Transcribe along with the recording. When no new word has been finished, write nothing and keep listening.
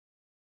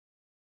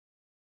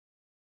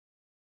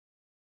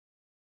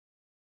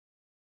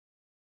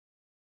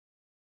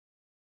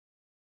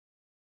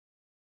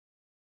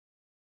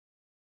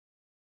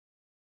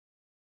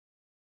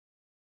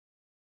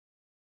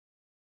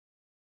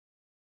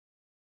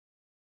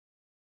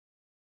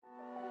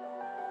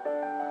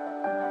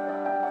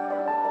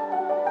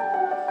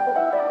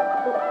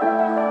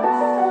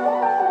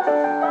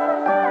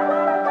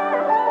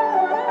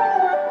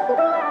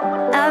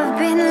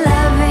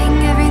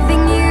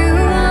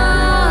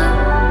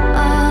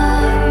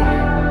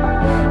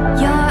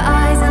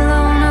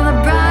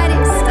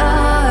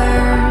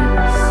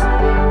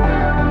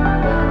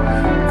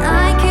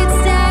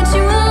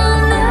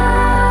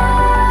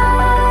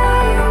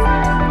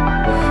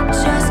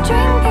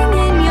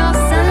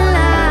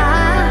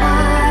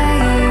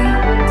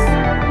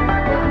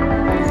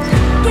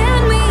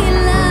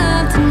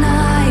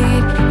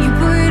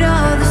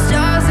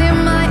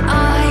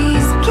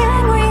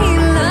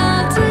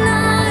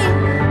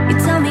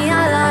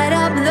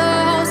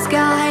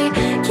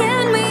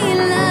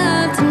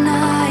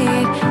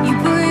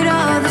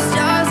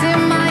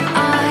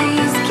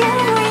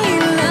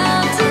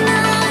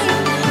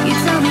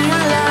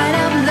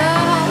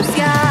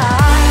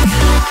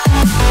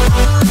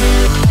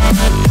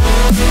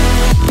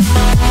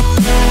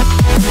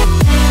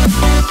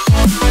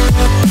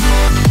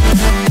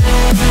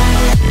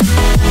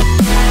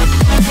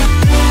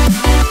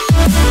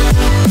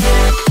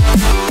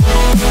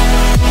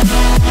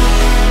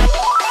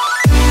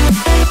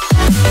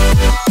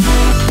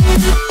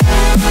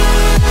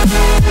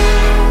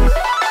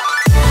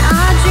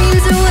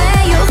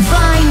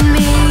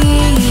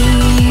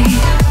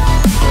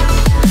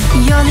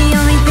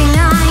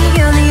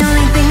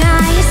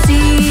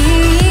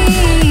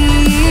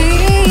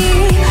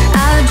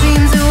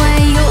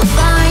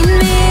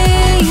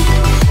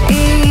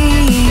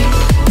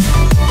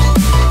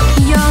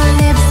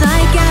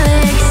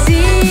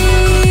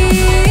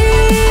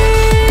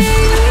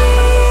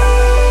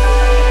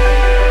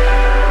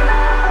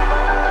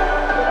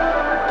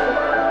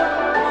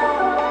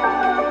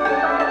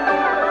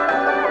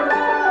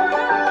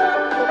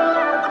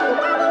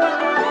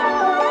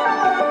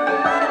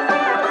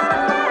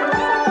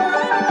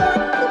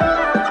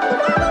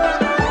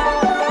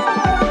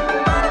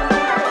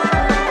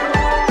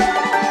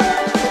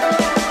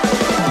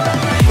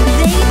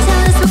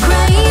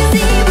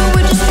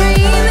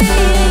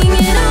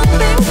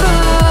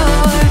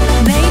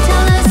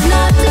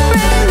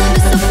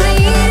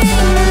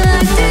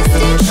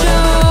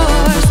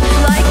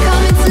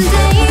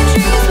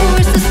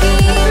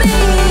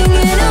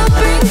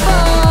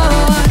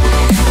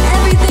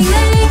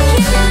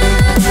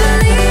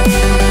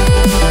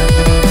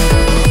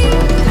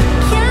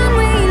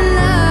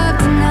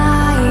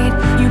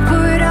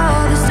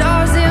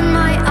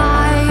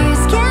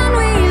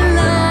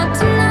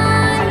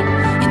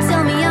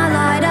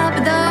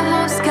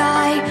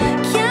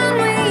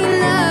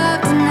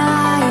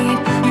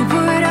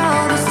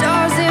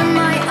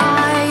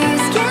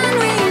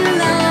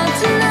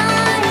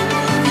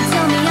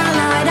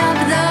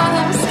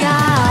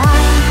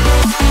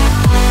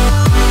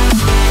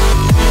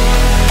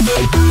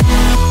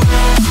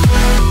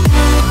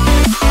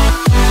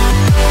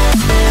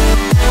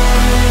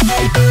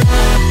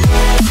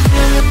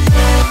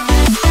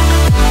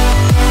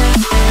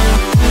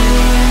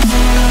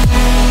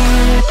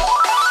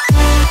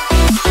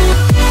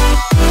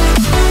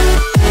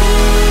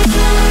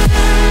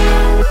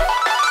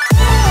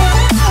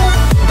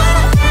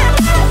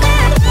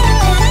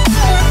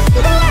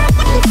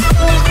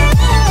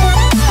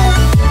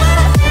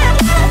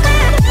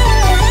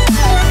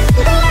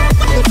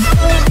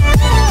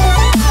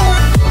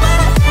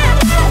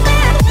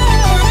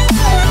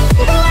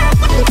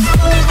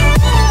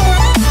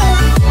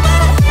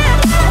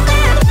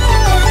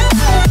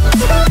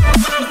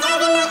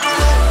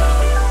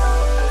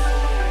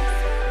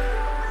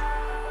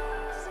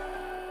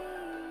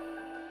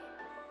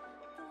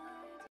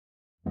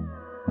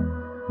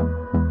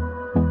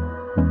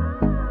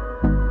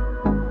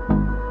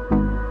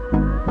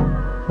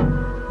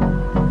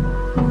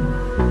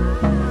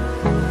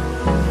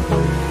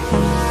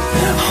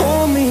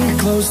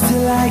shadows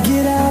till I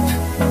get up.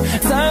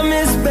 Time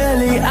is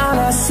barely on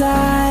our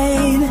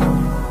side.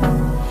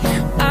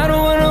 I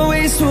don't wanna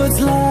waste what's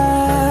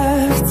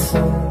left.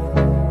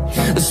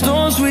 The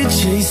storms we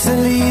chase are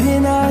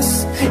leading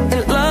us,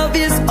 and love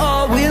is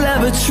all we'll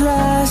ever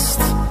trust.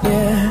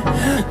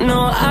 Yeah, no,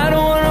 I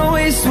don't wanna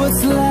waste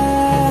what's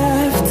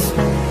left.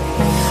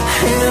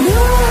 And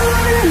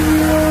on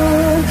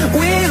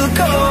we'll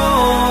go,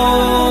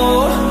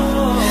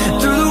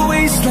 through the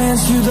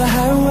wastelands, through the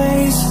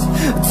highways,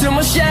 till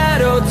my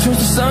shadow turns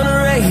to sun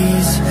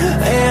rays.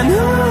 And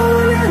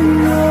on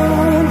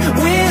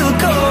we'll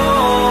go,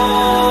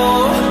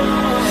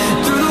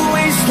 through the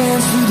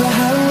wastelands, through the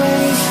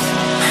highways,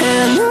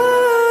 and on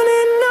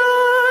we'll go.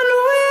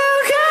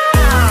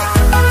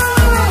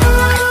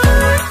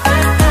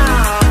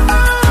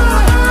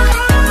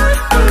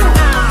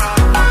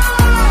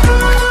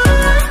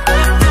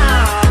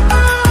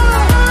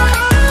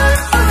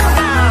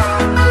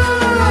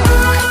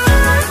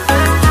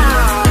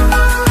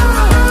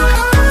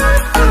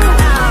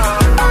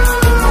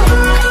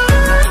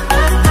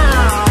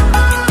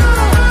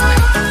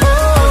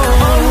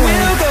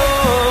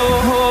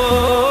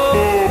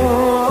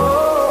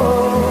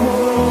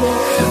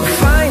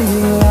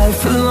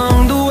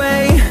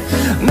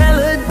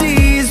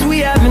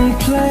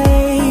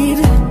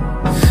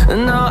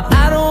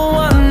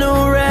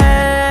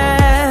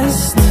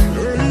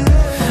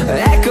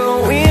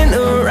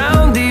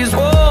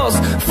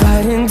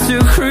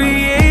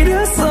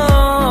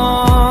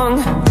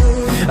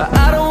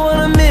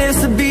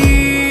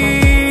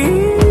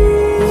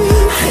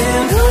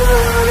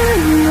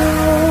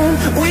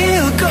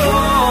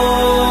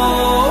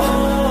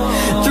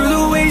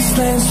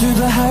 Through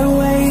the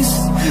highways,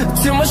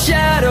 till my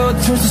shadow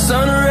turns to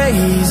sun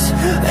rays.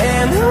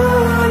 And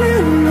on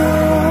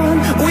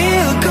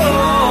we'll go,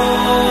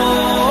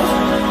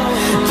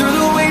 through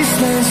the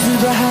wastelands, through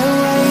the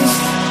highways,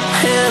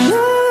 and on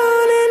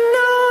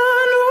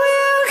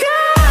we'll go.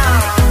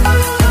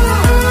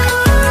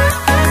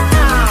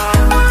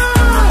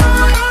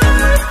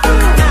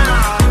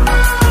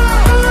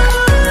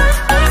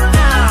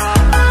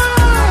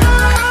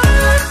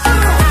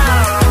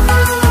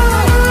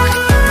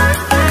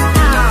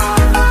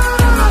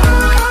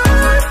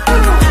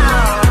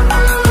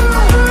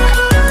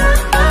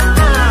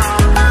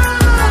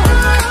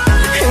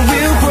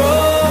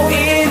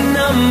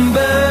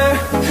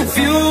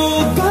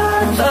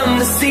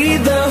 See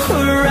the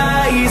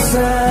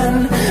horizon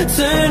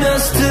turn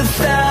us to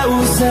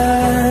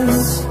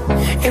thousands,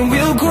 and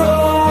we'll grow